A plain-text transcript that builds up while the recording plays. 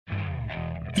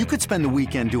You could spend the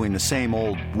weekend doing the same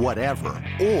old whatever,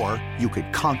 or you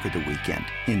could conquer the weekend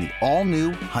in the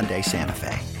all-new Hyundai Santa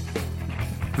Fe.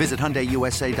 Visit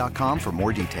HyundaiUSA.com for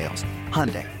more details.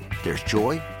 Hyundai, there's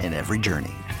joy in every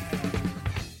journey.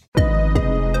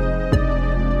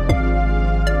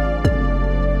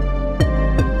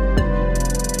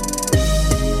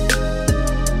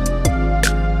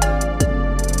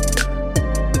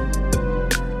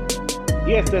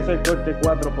 Y este es el Corte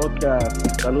 4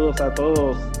 Podcast. Saludos a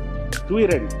todos.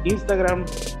 Twitter, Instagram,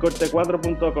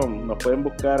 corte4.com. Nos pueden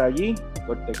buscar allí,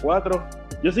 Corte 4.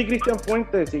 Yo soy Cristian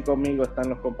Fuentes y conmigo están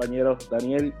los compañeros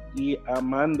Daniel y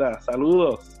Amanda.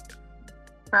 Saludos.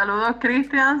 Saludos,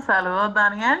 Cristian. Saludos,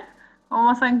 Daniel.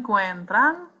 ¿Cómo se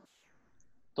encuentran?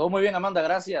 Todo muy bien, Amanda,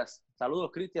 gracias.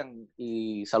 Saludos, Cristian,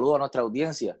 y saludos a nuestra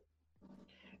audiencia.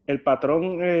 El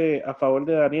patrón a favor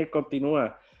de Daniel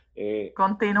continúa.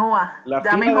 Continúa.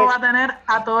 Ya mismo va a tener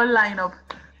a todo el line-up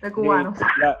de cubanos.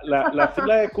 La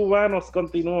fila de cubanos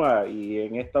continúa y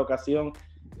en esta ocasión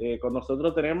con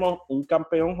nosotros tenemos un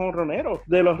campeón jonronero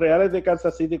de los Reales de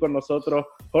Kansas City con nosotros,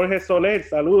 Jorge Soler.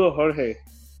 Saludos, Jorge.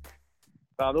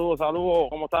 Saludos,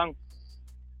 ¿cómo están?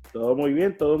 Todo muy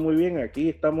bien. Aquí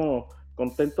estamos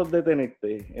contentos de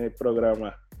tenerte en el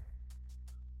programa.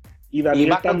 Y Daniel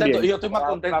más también. Contento, yo estoy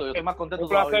más contento.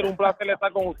 Un placer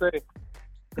estar con ustedes.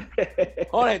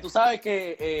 Jorge, tú sabes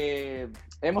que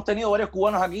hemos tenido varios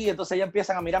cubanos aquí, entonces ya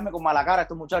empiezan a mirarme con mala cara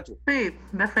estos muchachos. Sí,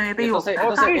 definitivo.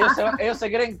 Entonces ellos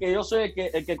se creen que yo soy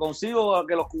el que consigo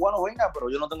que los cubanos vengan, pero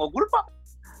yo no tengo culpa.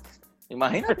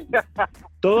 Imagínate.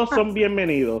 Todos son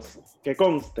bienvenidos, que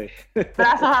conste.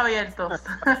 Brazos abiertos.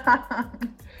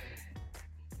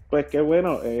 Pues qué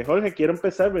bueno. Jorge, quiero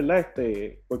empezar, ¿verdad?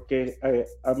 Porque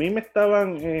a mí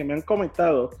me han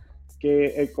comentado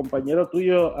que el compañero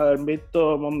tuyo,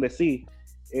 Alberto Mondesí,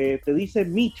 te dice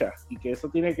Micha, y que eso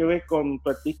tiene que ver con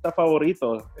tu artista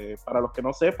favorito. Para los que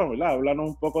no sepan, ¿verdad? Háblanos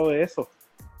un poco de eso.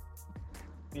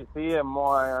 Sí,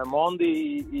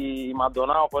 Mondi y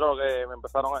Maldonado fueron los que me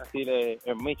empezaron a decir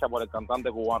Micha por el cantante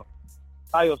cubano.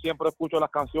 Yo siempre escucho las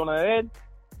canciones de él,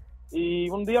 y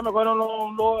un día me cogieron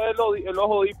los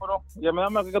audífonos, y me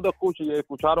dan que te escuches, y lo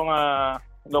escucharon a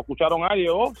él, y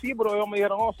yo, sí, pero ellos me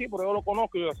dijeron, sí, pero yo lo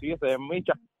conozco, y yo, sí, ese es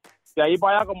Micha. Y ahí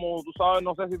para allá, como tú sabes,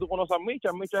 no sé si tú conoces a Micha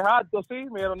es alto, sí,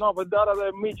 me dijeron, no, pues ahora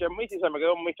es Micha, y se me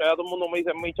quedó Micha, ya todo el mundo me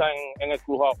dice Micha en el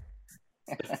crujado.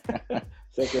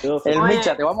 Se quedó. El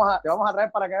Micha, te vamos a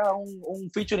traer para que hagas un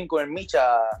featuring con el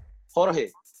Micha,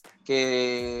 Jorge,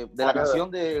 que de la canción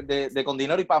de Con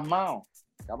Dinero y Pasmao.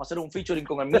 Vamos a hacer un featuring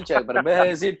con el Micha, pero en vez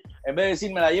de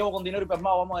decir me la llevo con dinero y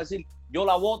pasmao, vamos a decir yo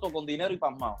la voto con dinero y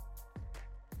pasmao.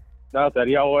 No,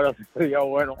 sería bueno.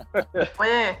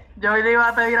 Oye, yo hoy le iba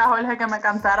a pedir a Jorge que me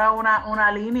cantara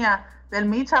una línea del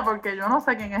Micha, porque yo no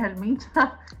sé quién es el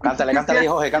Micha. Cántale ahí,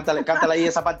 Jorge, cántale ahí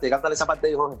esa parte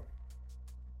ahí, Jorge.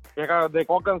 ¿De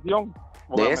cuál canción?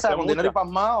 Porque de esa, con dinero y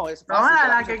pasmao. No,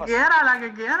 la que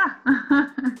quiera.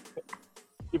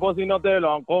 Y por si no te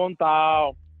lo han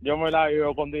contado, yo me la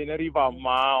llevo con dinero y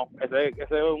pasmao. Ese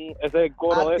es el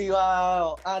coro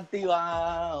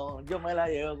activado, yo me la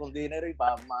llevo con dinero y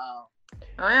pasmao.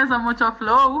 Oye, eso es mucho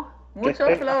flow.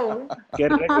 Flow. Que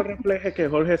el récord refleje que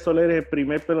Jorge Soler es el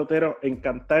primer pelotero en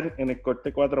cantar en el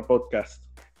Corte 4 Podcast.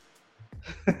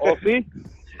 ¿Oh, sí?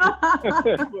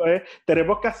 Pues,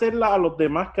 tenemos que hacerla a los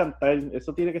demás cantar.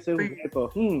 Eso tiene que ser un reto.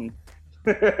 Sí,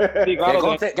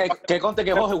 claro. Que conte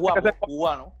que Jorge es guapo,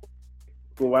 cubano.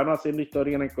 Cubano haciendo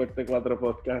historia en el Corte 4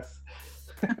 Podcast.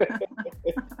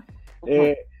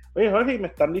 Oye, Jorge, me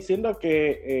están diciendo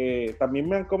que también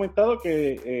me han comentado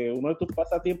que uno de tus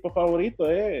pasatiempos favoritos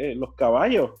es los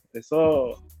caballos.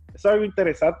 Eso es algo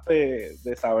interesante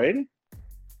de saber.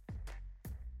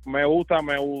 Me gusta.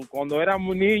 Cuando era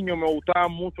muy niño me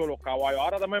gustaban mucho los caballos.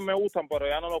 Ahora también me gustan, pero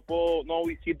ya no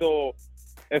visito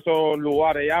esos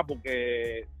lugares ya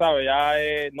porque, ¿sabes? Ya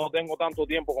no tengo tanto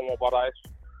tiempo como para eso.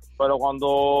 Pero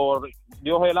cuando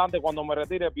Dios delante, cuando me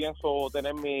retire, pienso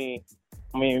tener mis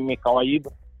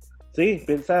caballitos. Sí,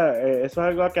 piensa, eso es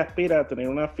algo a que aspira, a tener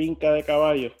una finca de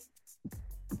caballos.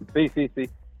 Sí.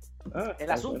 El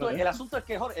asunto es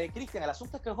que Jorge, Cristian,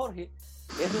 Jorge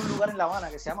es de un lugar en La Habana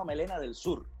que se llama Melena del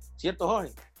Sur. ¿Cierto,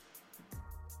 Jorge?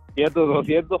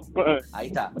 Cierto. Ahí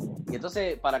está. Y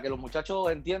entonces, para que los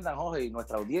muchachos entiendan, Jorge, y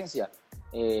nuestra audiencia,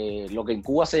 lo que en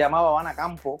Cuba se llamaba Habana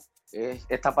Campo, es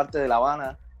esta parte de La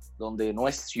Habana donde no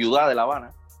es ciudad de La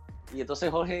Habana. Y entonces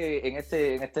Jorge, en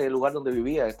este lugar donde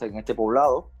vivía, en este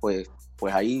poblado, pues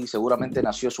ahí seguramente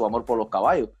nació su amor por los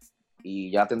caballos.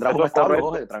 Y ya tendrás un establo,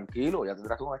 Jorge, tranquilo, ya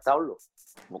tendrás un establo,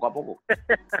 poco a poco.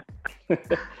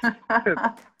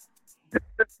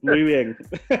 Muy bien.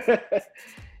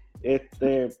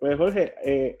 Pues Jorge,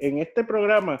 en este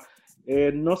programa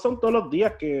no es todos los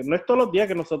días que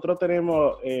nosotros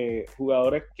tenemos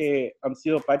jugadores que han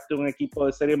sido parte de un equipo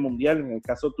de Serie Mundial. En el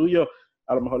caso tuyo,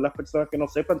 a lo mejor las personas que no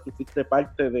sepan, tú fuiste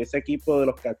parte de ese equipo de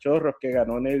los Cachorros que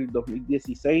ganó en el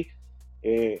 2016,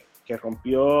 que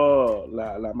rompió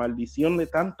la maldición de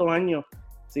tantos años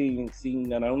sin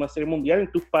ganar una Serie Mundial.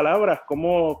 En tus palabras,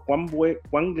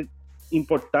 ¿cuán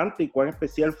importante y cuán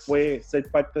especial fue ser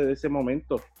parte de ese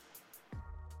momento?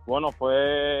 Bueno,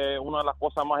 fue una de las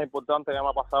cosas más importantes que me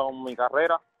ha pasado en mi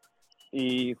carrera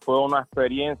y fue una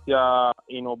experiencia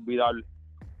inolvidable.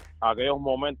 Aquellos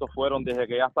momentos fueron desde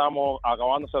que ya estábamos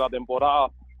acabándose la temporada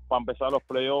para empezar los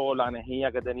playoffs, la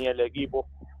energía que tenía el equipo,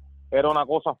 era una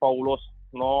cosa fabulosa.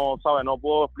 No, ¿sabes? No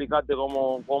puedo explicarte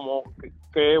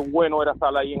qué bueno era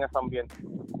estar ahí en ese ambiente.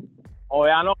 O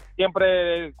ya no,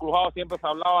 siempre el crujado siempre se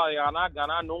hablaba de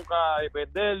ganar, nunca de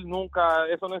perder, nunca,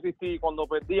 eso no existía. Cuando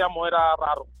perdíamos era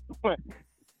raro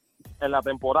en la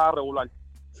temporada regular.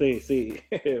 Sí,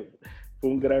 fue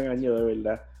un gran año de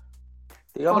verdad.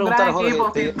 Te iba a preguntar,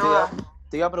 Jorge,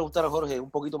 te iba a preguntar, Jorge,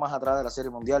 un poquito más atrás de la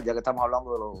Serie Mundial, ya que estamos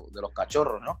hablando de los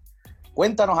Cachorros, ¿no?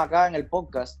 Cuéntanos acá en el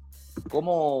podcast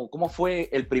cómo fue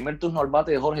el primer turno al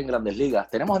bate de Jorge en Grandes Ligas.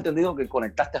 Tenemos entendido que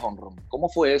conectaste jonrón. ¿Cómo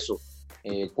fue eso?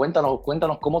 Cuéntanos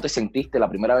cómo te sentiste la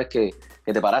primera vez que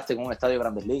te paraste en un estadio de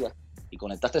Grandes Ligas y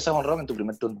conectaste ese jonrón en tu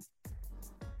primer turno.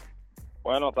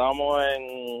 Bueno,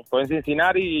 estoy en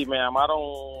Cincinnati y me llamaron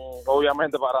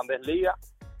obviamente para Grandes Ligas.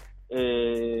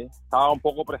 Estaba un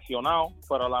poco presionado,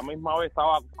 pero a la misma vez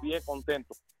estaba bien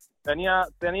contento. Tenía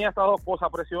estas dos cosas,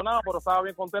 presionado, pero estaba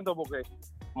bien contento porque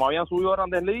me habían subido a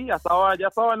Grandes Ligas, ya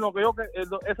estaba en lo que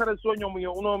ese era el sueño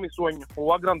mío, uno de mis sueños,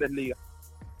 jugar Grandes Ligas.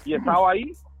 Y estaba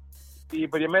ahí, y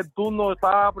primer turno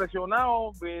estaba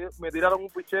presionado, me tiraron un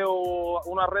picheo,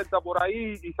 una recta por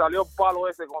ahí, y salió el palo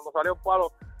ese. Cuando salió el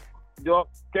palo, yo,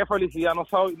 qué felicidad, no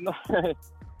sabía.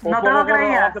 No te lo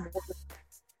creías.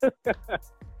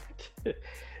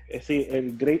 Sí,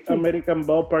 el Great American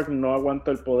Ballpark no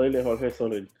aguanta el poder de Jorge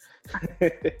Soler.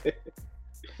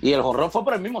 Y el jonrón fue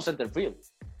por el mismo center field.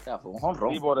 O sea, fue un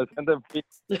jonrón. Sí, por el center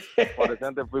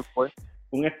field fue.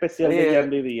 Un especial de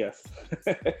Yandy Díaz.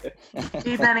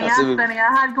 ¿Y tenías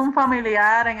algún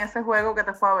familiar en ese juego que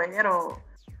te fue a ver o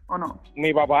no?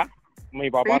 Mi papá ¿Sí?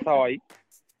 Estaba ahí.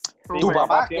 Tu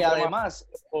papá que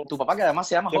además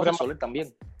se llama Jorge Soler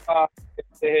también.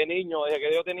 Desde niño, desde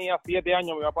que yo tenía 7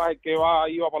 años, mi papá es el que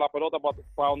iba para la pelota,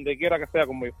 para donde quiera que sea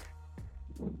conmigo.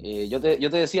 Yo te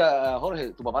decía,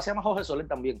 Jorge, tu papá se llama Jorge Soler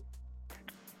también.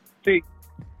 Sí.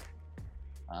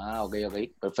 Ah, ok,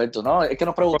 perfecto. No, es que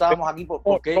nos preguntábamos aquí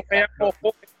por qué.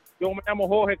 Yo me llamo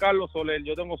Jorge Carlos Soler,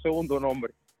 yo tengo segundo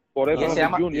nombre. Por eso y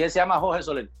él se llama Jorge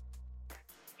Soler.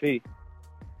 Sí.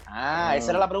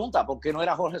 Esa era la pregunta. ¿Por qué no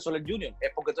era Jorge Soler Jr.?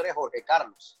 Es porque tú eres Jorge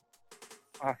Carlos.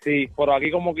 Sí, por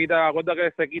aquí como acuérdate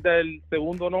que se quita el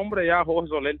segundo nombre, ya Jorge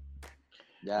Soler.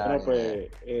 Pues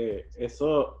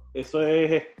eso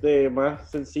es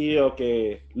más sencillo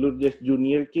que Lourdes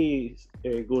Junior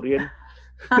Gurriel.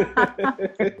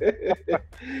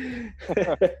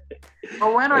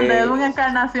 O bueno, el de Edwin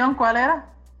Encarnación, ¿cuál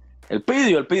era? El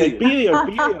Pidio,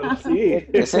 sí.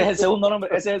 Ese es el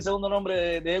segundo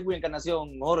nombre de Edwin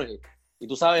Encarnación, Jorge. Y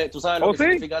tú sabes lo que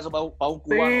significa eso para un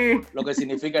cubano, sí. Lo que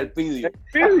significa el Pidio. ¿El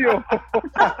Pidio?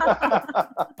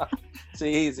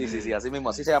 Sí, así mismo,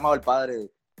 así se llamaba el padre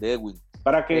de Edwin.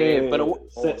 Para que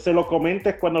se lo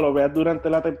comentes cuando lo veas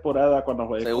durante la temporada, cuando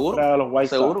juegues contra los White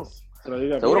Sox.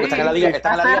 Seguro que están en la liga.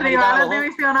 Están en la liga rivales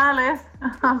divisionales,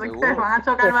 así que van a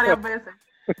chocar varias veces.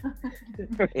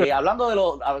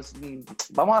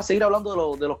 Vamos a seguir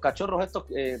hablando de los Cachorros estos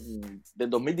del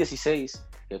 2016,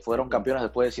 que fueron campeones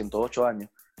después de 108 años.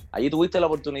 Allí tuviste la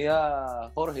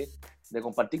oportunidad, Jorge, de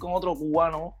compartir con otro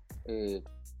cubano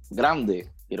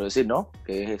grande, quiero decir, ¿no?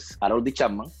 Que es Harold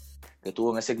Chapman, que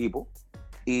estuvo en ese equipo.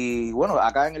 Y bueno,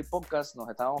 acá en el podcast nos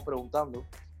estábamos preguntando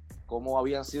cómo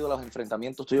habían sido los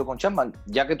enfrentamientos tuyos con Chapman,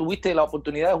 ya que tuviste la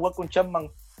oportunidad de jugar con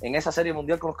Chapman en esa Serie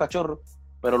Mundial con los Cachorros,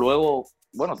 pero luego,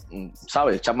 bueno,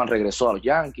 sabes, Chapman regresó a los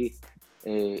Yankees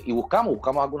y buscamos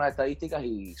algunas estadísticas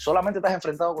y solamente te has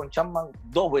enfrentado con Chapman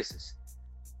 2 veces.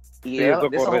 Y de esas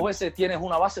 2 veces tienes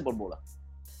una base por bola.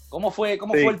 ¿Cómo fue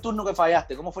el turno que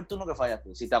fallaste?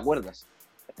 Si te acuerdas.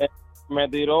 Me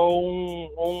tiró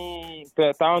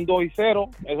estaban 2-0,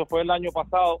 eso fue el año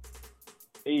pasado,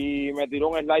 y me tiró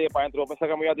un slider para adentro. Yo pensé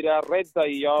que me iba a tirar recta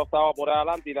y yo estaba por ahí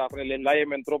adelante y el slider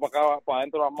me entró para acá, para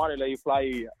adentro de las manos y le di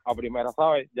fly a primera,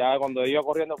 ¿sabes? Ya cuando iba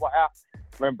corriendo para allá,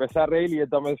 me empecé a reír y él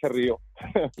también se rió.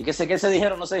 ¿Y qué se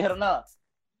dijeron? ¿No se dijeron nada?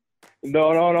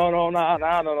 No,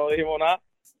 nada, no dijimos nada.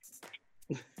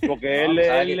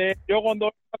 Porque yo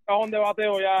cuando al cajón de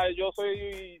bateo, ya yo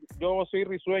soy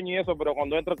risueño y eso, pero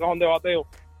cuando entro al cajón de bateo,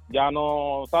 ya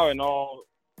no, ¿sabes? No,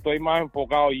 estoy más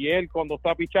enfocado. Y él, cuando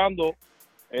está pichando,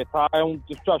 está en un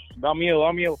chacho, da miedo.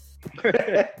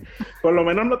 Por lo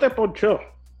menos no te ponchó.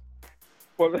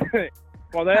 Porque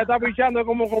cuando él está pichando es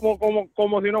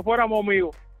como si no fuéramos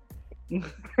amigos.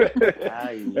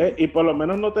 Ay, Y por lo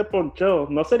menos no te ponchó.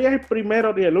 No serías el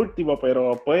primero ni el último,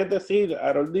 pero puedes decir,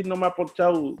 Haroldis no me ha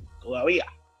ponchado todavía.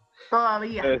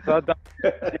 Todavía. Exacto.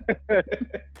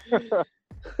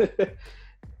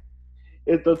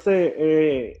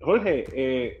 Entonces,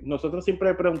 Jorge, nosotros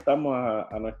siempre preguntamos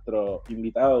a nuestros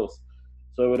invitados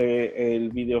sobre el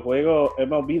videojuego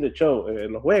MLB The Show.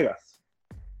 ¿Lo juegas?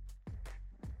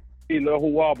 Sí, lo he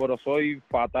jugado, pero soy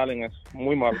fatal en eso,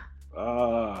 muy malo.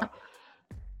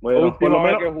 Bueno, por lo Última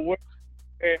vez menos...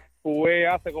 que jugué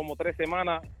hace como 3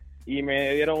 semanas y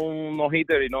me dieron un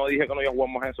no-hitter y no dije que no iba a jugar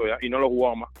más eso ya, y no lo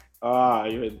jugaba más.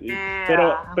 Ay, bendito.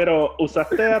 Pero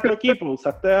 ¿usaste a tu equipo?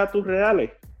 ¿Usaste a tus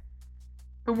reales?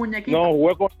 Tu muñequito. No,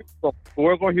 jugué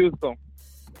con Houston.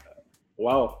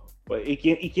 Wow. Pues,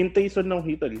 ¿y quién te hizo el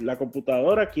no-hitter? ¿La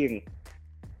computadora? ¿Quién?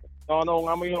 No, un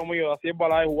amigo mío, así es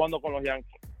Balaje jugando con los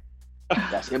Yankees.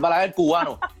 así es Balaguer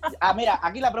cubano. Mira,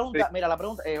 aquí la pregunta,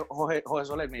 Jorge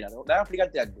Soler, mira, déjame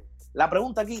explicarte algo. La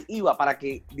pregunta aquí iba para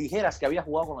que dijeras que habías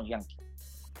jugado con los Yankees.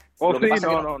 Oh, Lo que sí, pasa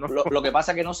no. Lo que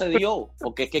pasa es que no se dio,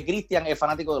 porque es que Cristian es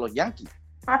fanático de los Yankees.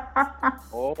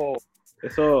 Oh,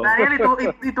 Eso... Daniel,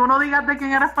 y tú no digas de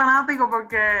quién eres fanático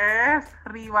porque es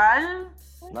rival.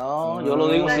 No, yo lo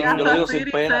digo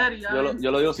sin pena. Serio,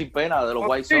 Yo lo digo sin pena, de los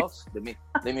White Sox, de mis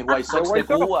White Sox de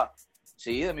Cuba.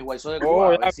 Sí, de mis White Sox de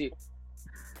Cuba.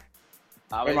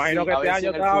 Me imagino que este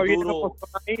año estaba bien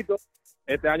emocionadito.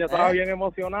 Este año estaba bien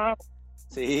emocionado.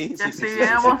 Sí. Bien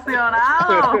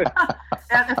emocionado.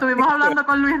 Estuvimos hablando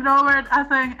con Luis Robert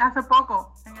hace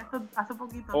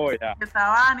poquito. Oh, yeah. Que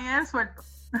estaba Daniel suelto.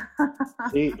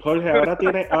 Sí, Jorge,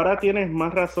 ahora tienes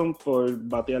más razón por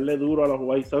batearle duro a los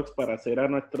White Sox para hacer a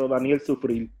nuestro Daniel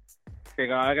sufrir. Que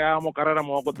cada vez que hagamos carrera me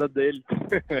voy a acordar de él.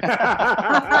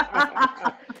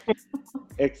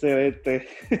 Excelente.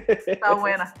 Está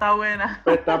buena.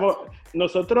 Pues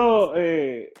nosotros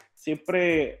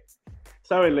siempre,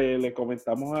 ¿sabes? Le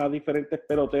comentamos a diferentes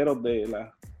peloteros de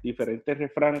las diferentes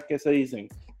refranes que se dicen.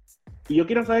 Y yo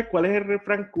quiero saber cuál es el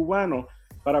refrán cubano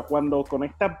para cuando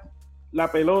conectas la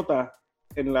pelota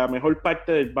en la mejor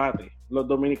parte del bate. Los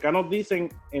dominicanos dicen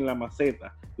en la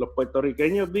maceta, los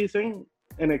puertorriqueños dicen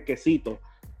en el quesito.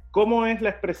 ¿Cómo es la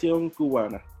expresión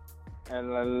cubana?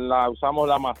 Usamos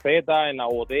la maceta, en la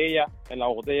botella el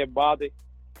bate.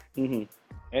 Uh-huh.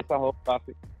 Esas dos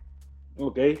casi.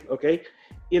 Ok.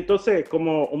 Y entonces,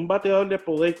 como un bateador de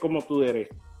poder como tú eres,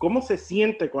 ¿cómo se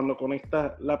siente cuando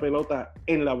conectas la pelota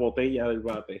en la botella del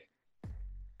bate?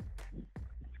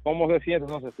 ¿Cómo se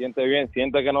siente? No se siente bien,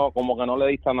 siente que no, como que no le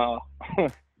dista nada.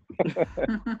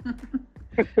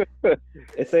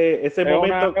 ese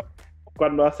momento,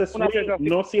 cuando haces swing,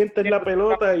 no sientes la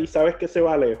pelota y sabes que se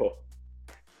va lejos.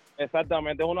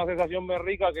 Exactamente, es una sensación muy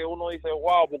rica que uno dice,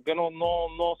 wow, ¿por qué no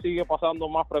sigue pasando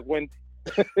más frecuente?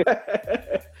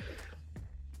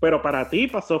 Pero para ti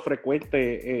pasó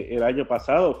frecuente el año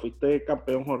pasado, fuiste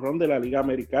campeón jonrón de la Liga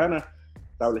Americana,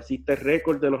 estableciste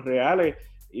récord de los Reales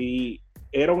y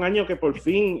era un año que por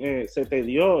fin se te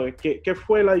dio. ¿Qué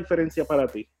fue la diferencia para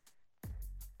ti?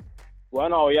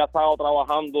 Bueno, había estado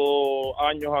trabajando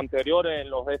años anteriores en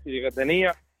los déficits que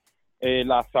tenía.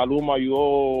 La salud me ayudó,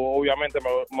 obviamente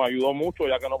me ayudó mucho,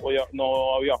 ya que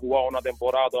no había jugado una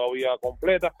temporada todavía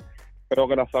completa. Creo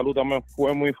que la salud también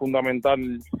fue muy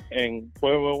fundamental,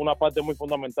 fue una parte muy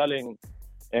fundamental en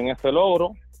este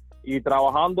logro. Y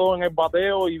trabajando en el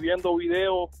bateo y viendo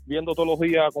videos, viendo todos los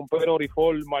días con Pedro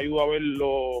Grifol, me ayuda a ver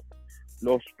los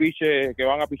pitches que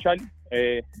van a pichar.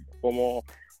 Como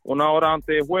una hora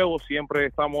antes del juego, siempre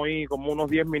estamos ahí como unos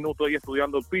 10 minutos ahí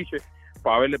estudiando el pitch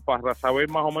para saber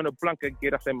más o menos el plan que él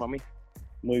quiere hacerme a mí.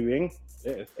 Muy bien,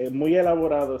 es muy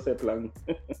elaborado ese plan.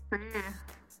 Sí,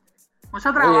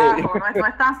 mucho trabajo, no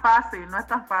es tan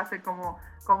fácil como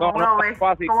uno ve,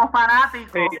 fácil. Como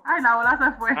fanático. Sí. Ay, la bola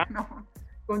se fue.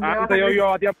 Antes yo iba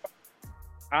a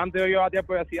batear,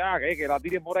 pues decía, que la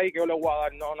tire por ahí que yo le voy a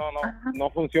dar. No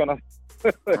funciona.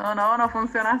 No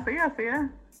funciona así es.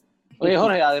 Oye,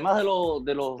 Jorge, además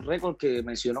de los récords que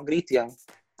mencionó Cristian,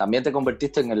 también te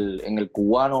convertiste en el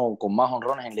cubano con más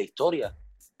honrones en la historia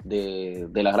de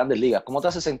las Grandes Ligas. ¿Cómo te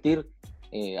hace sentir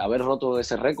haber roto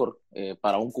ese récord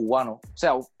para un cubano? O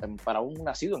sea, para un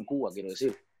nacido en Cuba, quiero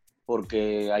decir.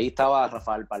 Porque ahí estaba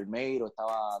Rafael Palmeiro,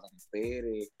 estaba Dani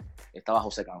Pérez, estaba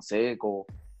José Canseco.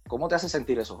 ¿Cómo te hace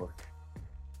sentir eso, Jorge?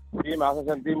 Sí, me hace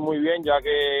sentir muy bien, ya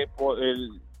que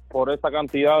por esa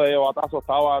cantidad de batazos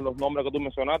estaban los nombres que tú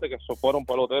mencionaste, que fueron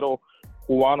peloteros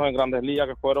cubanos en Grandes Ligas,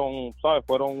 que fueron, ¿sabes?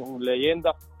 Fueron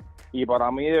leyendas. Y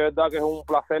para mí de verdad que es un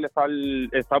placer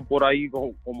estar por ahí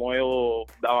como ellos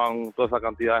daban toda esa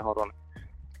cantidad de jonrones.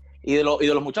 Y de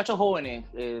los muchachos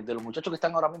jóvenes, de los muchachos que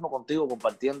están ahora mismo contigo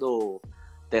compartiendo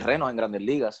terrenos en Grandes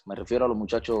Ligas, me refiero a los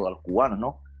muchachos, a los cubanos,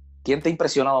 ¿no? ¿Quién te ha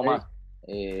impresionado más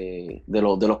de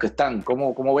los que están?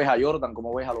 ¿Cómo ves a Jordan?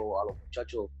 ¿Cómo ves a los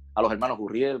muchachos, a los hermanos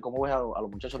Gurriel? ¿Cómo ves a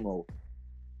los muchachos nuevos?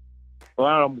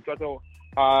 Bueno, los muchachos,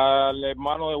 al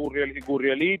hermano de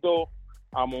Gurrielito,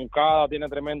 a Moncada tiene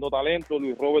tremendo talento,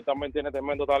 Luis Robert también tiene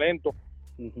tremendo talento,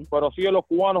 pero sí de los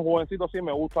cubanos jovencitos sí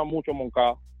me gusta mucho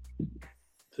Moncada.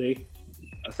 Sí,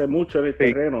 hace mucho en el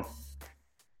terreno.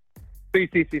 Sí,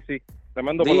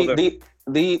 tremendo pelotero.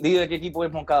 Di de qué equipo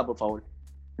es Moncada, por favor.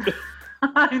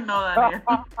 Ay, no, Daniel.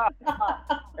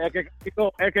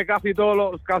 es que casi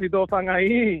todos están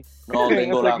ahí. No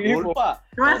tengo la culpa.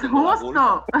 No es justo.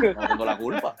 No tengo la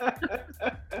culpa.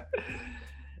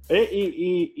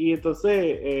 Y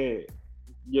entonces,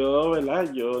 yo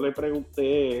le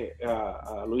pregunté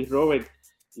a Luis Robert,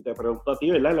 y te pregunto a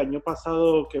ti, ¿verdad? El año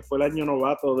pasado, que fue el año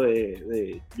novato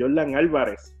de Jordan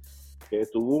Álvarez, que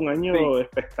tuvo un año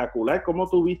espectacular. ¿Cómo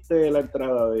tuviste la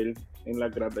entrada de él en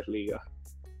las Grandes Ligas?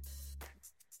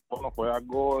 Bueno, fue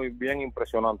algo bien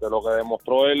impresionante. Lo que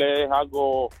demostró él es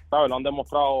algo, ¿sabes? Lo han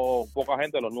demostrado poca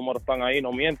gente, los números están ahí,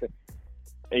 no mienten.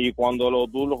 Y cuando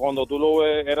tú lo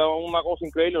ves, era una cosa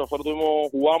increíble. Nosotros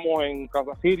jugamos en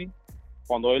Kansas City,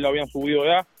 cuando él lo habían subido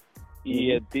ya,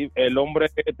 y el hombre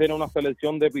tiene una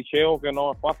selección de picheo que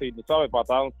no es fácil, ¿sabes?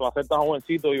 Para ser tan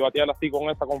jovencito y batear así con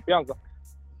esa confianza,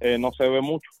 no se ve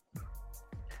mucho.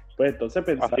 Pues entonces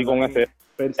pensando así con ese...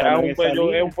 Es un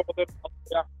pelotero,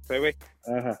 ya se ve.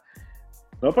 Ajá.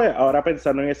 No, pues ahora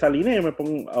pensando en esa línea,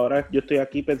 ahora yo estoy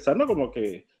aquí pensando como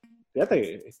que,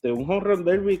 fíjate, un home run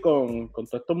derby con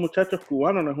todos estos muchachos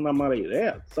cubanos no es una mala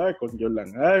idea, ¿sabes? Con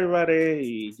Jordan Álvarez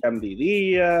y Yandy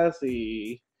Díaz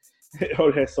y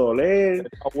Jorge Soler.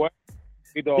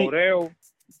 Pito Abreu.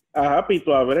 Ajá,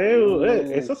 Pito Abreu.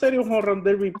 Eso sería un home run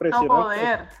derby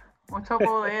impresionante. Mucho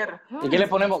poder. ¿Y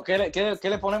qué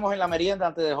le ponemos en la merienda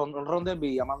antes de home run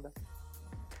derby, Amanda?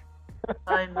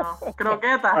 Ay, no.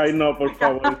 Croquetas. Ay, no, por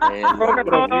favor.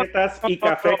 Croquetas y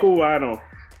café cubano.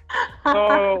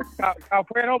 No,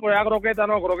 café no, pues ya croqueta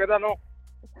no.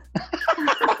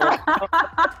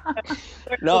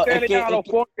 No, ustedes le llaman a los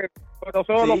ponches, pero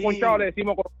nosotros los ponchados le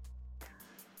decimos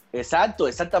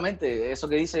exactamente, eso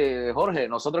que dice Jorge,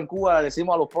 nosotros en Cuba le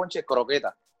decimos a los ponches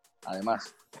croquetas,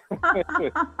 además.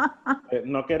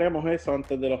 No queremos eso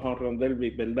antes de los home run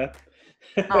derby, ¿verdad?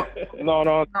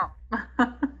 No.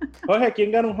 Jorge,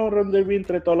 ¿quién gana un home run derby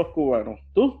entre todos los cubanos?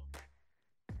 ¿Tú?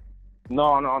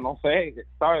 No sé,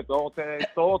 ¿sabes? Todos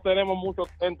tenemos mucho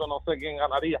talento, no sé quién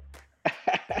ganaría.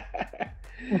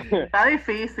 Está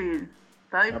difícil.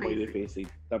 Está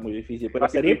muy difícil, pero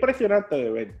sería impresionante de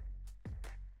ver.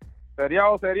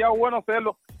 Sería bueno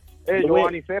hacerlo.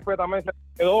 Giovanni Céspedes también se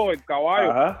quedó, el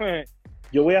caballo. Ajá.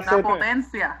 Yo voy a hacer... La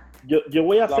potencia. Yo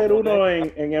voy a hacer uno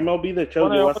en MLB The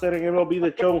Show. Yo voy a hacer en MLB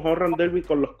The Show un home run derby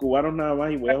con los cubanos nada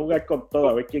más y voy a jugar con todo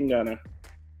a ver quién gana.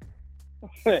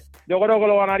 Yo creo que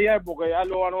lo ganaría él porque ya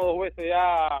lo ganó 2 veces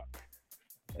ya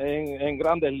en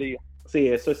Grandes Ligas. Sí,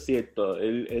 eso es cierto.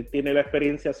 Él tiene la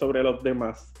experiencia sobre los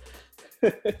demás.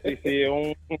 Sí, es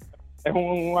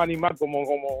un animal como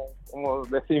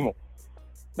decimos.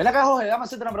 Ven acá, Jorge, déjame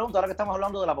hacerte una pregunta ahora que estamos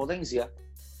hablando de la potencia.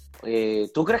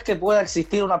 ¿Tú crees que pueda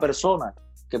existir una persona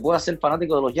que pueda ser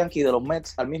fanático de los Yankees y de los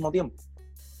Mets al mismo tiempo?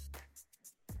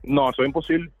 No, eso es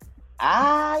imposible.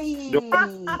 ¡Ay! Yo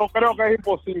creo que es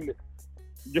imposible.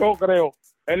 Yo creo.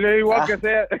 Él es igual que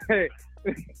sea.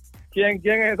 ¿Quién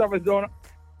es esa persona?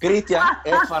 Cristian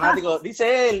es fanático.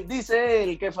 Dice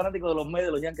él que es fanático de los Mets y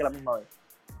de los Yankees a la misma vez.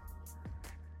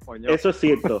 Coño. Eso es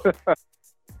cierto.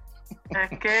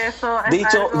 Es que eso es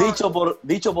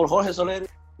dicho por Jorge Soler,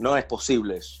 no es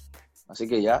posible eso. Así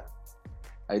que ya,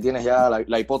 ahí tienes ya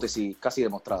la hipótesis casi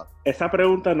demostrada. Esa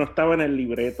pregunta no estaba en el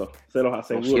libreto, se los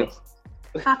aseguro.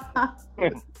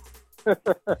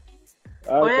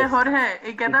 Oye, Jorge,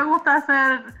 ¿y qué te gusta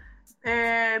hacer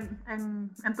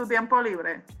en tu tiempo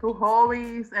libre? ¿Tus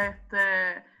hobbies?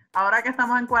 Ahora que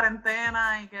estamos en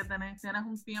cuarentena y que tienes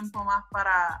un tiempo más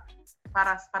para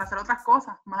hacer otras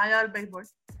cosas, más allá del béisbol.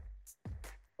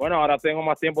 Bueno, ahora tengo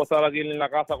más tiempo de estar aquí en la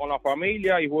casa con la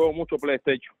familia y juego mucho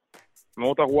PlayStation. Me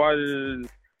gusta jugar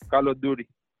Call of Duty.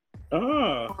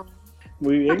 Ah,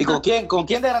 muy bien. ¿Y con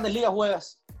quién de Grandes Ligas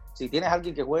juegas? Si tienes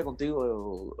alguien que juegue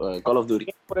contigo Call of Duty.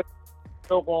 Siempre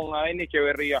con Aini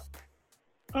Echeverría.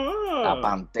 Ah, La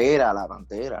Pantera. la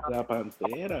Pantera.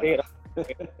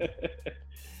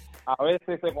 A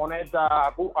veces se conecta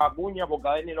a Acuña porque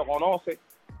a él ni lo conoce.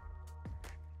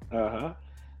 Ajá.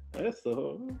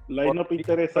 Eso. Line-up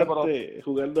interesante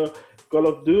jugando Call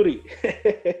of Duty.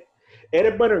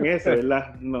 Eres bueno en eso,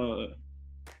 ¿verdad? No.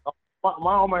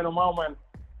 Más o menos. Más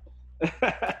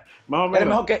o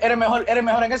menos. Eres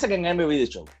mejor en ese que en MLB The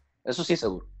Show. Eso sí,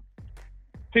 seguro.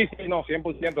 Sí, no,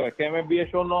 100%. Es que en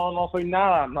MLB Show no soy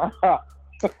nada. No,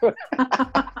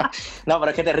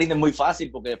 pero es que te rinden muy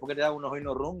fácil, porque después que te dan unos home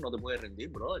run no te puedes rendir,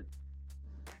 brother.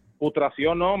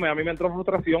 Frustración, no. A mí me entró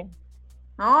frustración.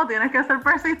 No, tienes que ser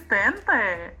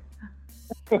persistente.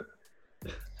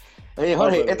 Oye,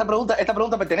 Jorge, esta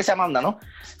pregunta pertenece a Amanda, ¿no?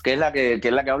 Que es la que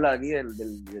habla aquí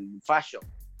del fashion.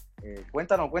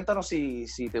 Cuéntanos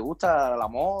si te gusta la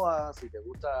moda, si te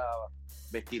gusta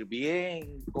vestir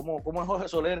bien, ¿cómo es Jorge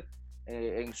Soler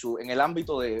en el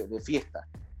ámbito de fiesta?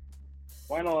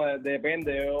 Bueno,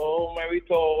 depende. Yo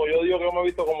digo que yo me he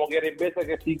visto como que hay veces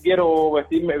que sí quiero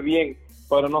vestirme bien,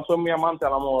 pero no soy muy amante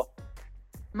a la moda.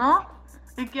 ¿No?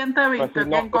 ¿Y quién te viste? Pues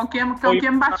no, ¿Con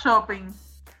quién vas shopping?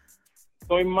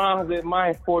 Soy más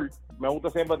sport. Me gusta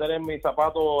siempre tener mis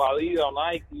zapatos Adidas o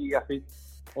Nike y así.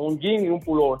 Un jean y un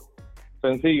pullover.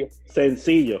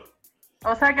 Sencillo.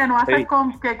 O sea que no haces Sí.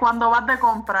 que cuando vas de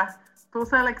compras, ¿tú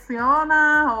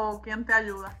seleccionas o quién te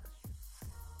ayuda?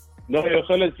 No, yo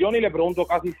selecciono y le pregunto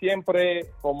casi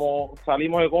siempre, como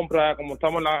salimos de compra, como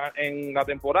estamos en la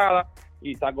temporada,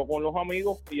 y salgo con los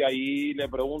amigos y ahí le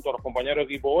pregunto a los compañeros de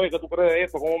equipo, oye, ¿qué tú crees de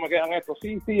esto? ¿Cómo me quedan estos?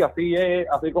 Sí, así es,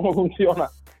 así como funciona.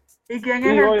 ¿Y quién Sí,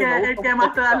 es oye, el que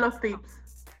más te da los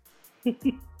tips?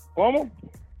 ¿Cómo?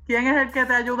 ¿Quién es el que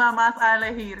te ayuda más a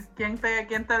elegir? ¿Quién te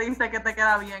dice que te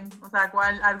queda bien? O sea,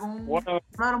 Bueno,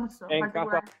 en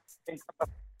particular? casa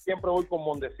siempre voy con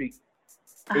Mondesi.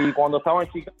 Y cuando estaba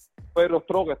en Chicago, Pedro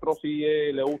Stroh sí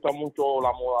le gusta mucho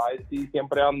la moda. Él sí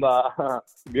siempre anda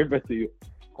bien vestido.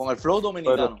 Con el flow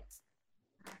dominicano.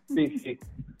 Sí.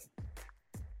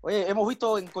 Oye, hemos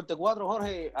visto en Corte 4,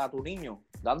 Jorge, a tu niño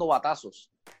dando batazos.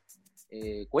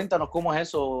 Cuéntanos cómo es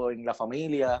eso en la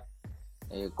familia,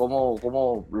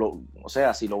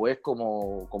 si lo ves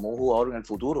como un jugador en el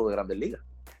futuro de Grandes Ligas.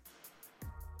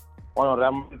 Bueno,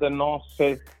 realmente no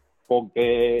sé,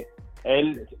 porque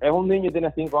él es un niño y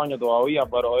tiene 5 años todavía,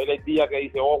 pero él el día que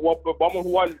dice, vamos a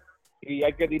jugar, y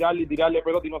hay que tirarle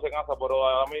pelota y no se cansa, pero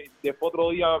a mí después otro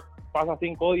día pasa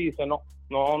 5 días y dice, no,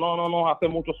 hace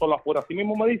mucho sol afuera. Así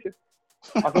mismo me dice,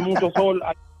 hace mucho sol,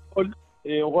 hay sol.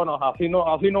 Y bueno, así no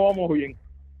vamos bien.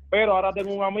 Pero ahora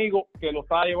tengo un amigo que lo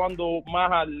está llevando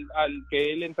más al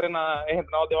que él entrena, es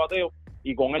entrenador de bateo,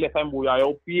 y con él está embullado.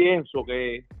 Yo pienso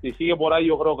que si sigue por ahí,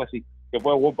 yo creo que sí, que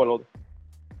puede jugar pelota.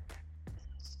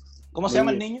 ¿Cómo se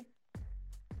llama el niño?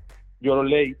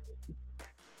 Yorley.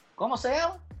 ¿Cómo se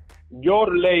llama?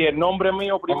 Yorley, el nombre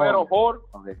mío primero,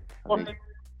 Jorge, Okay.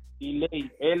 y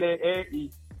Ley,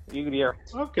 L-E-Y.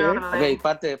 Ok,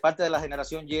 parte de la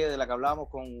generación Y de la que hablábamos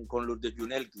con Lourdes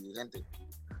Junelki, gente.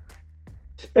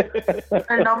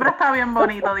 El nombre está bien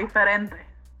bonito, diferente.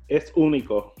 Es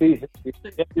único. Sí,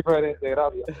 es diferente,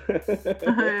 gracias. Sí,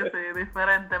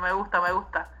 diferente, me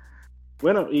gusta.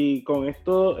 Bueno, y con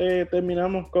esto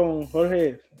terminamos con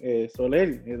Jorge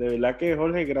Soler. De verdad que,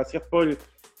 Jorge, gracias por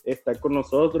estar con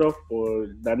nosotros,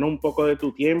 por darnos un poco de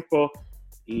tu tiempo.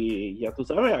 Y ya tú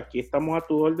sabes, aquí estamos a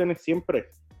tus órdenes siempre.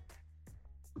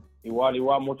 Igual,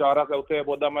 muchas gracias a ustedes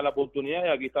por darme la oportunidad y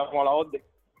aquí estamos a la orden.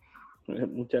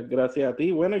 Muchas gracias a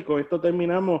ti. Bueno, y con esto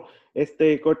terminamos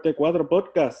este Corte 4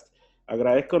 podcast.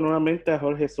 Agradezco nuevamente a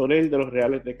Jorge Soler de los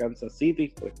Reales de Kansas City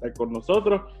por estar con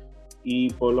nosotros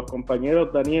y por los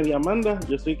compañeros Daniel y Amanda.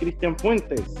 Yo soy Cristian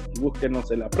Fuentes y búsquenos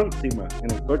en la próxima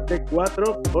en el Corte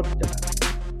 4 podcast.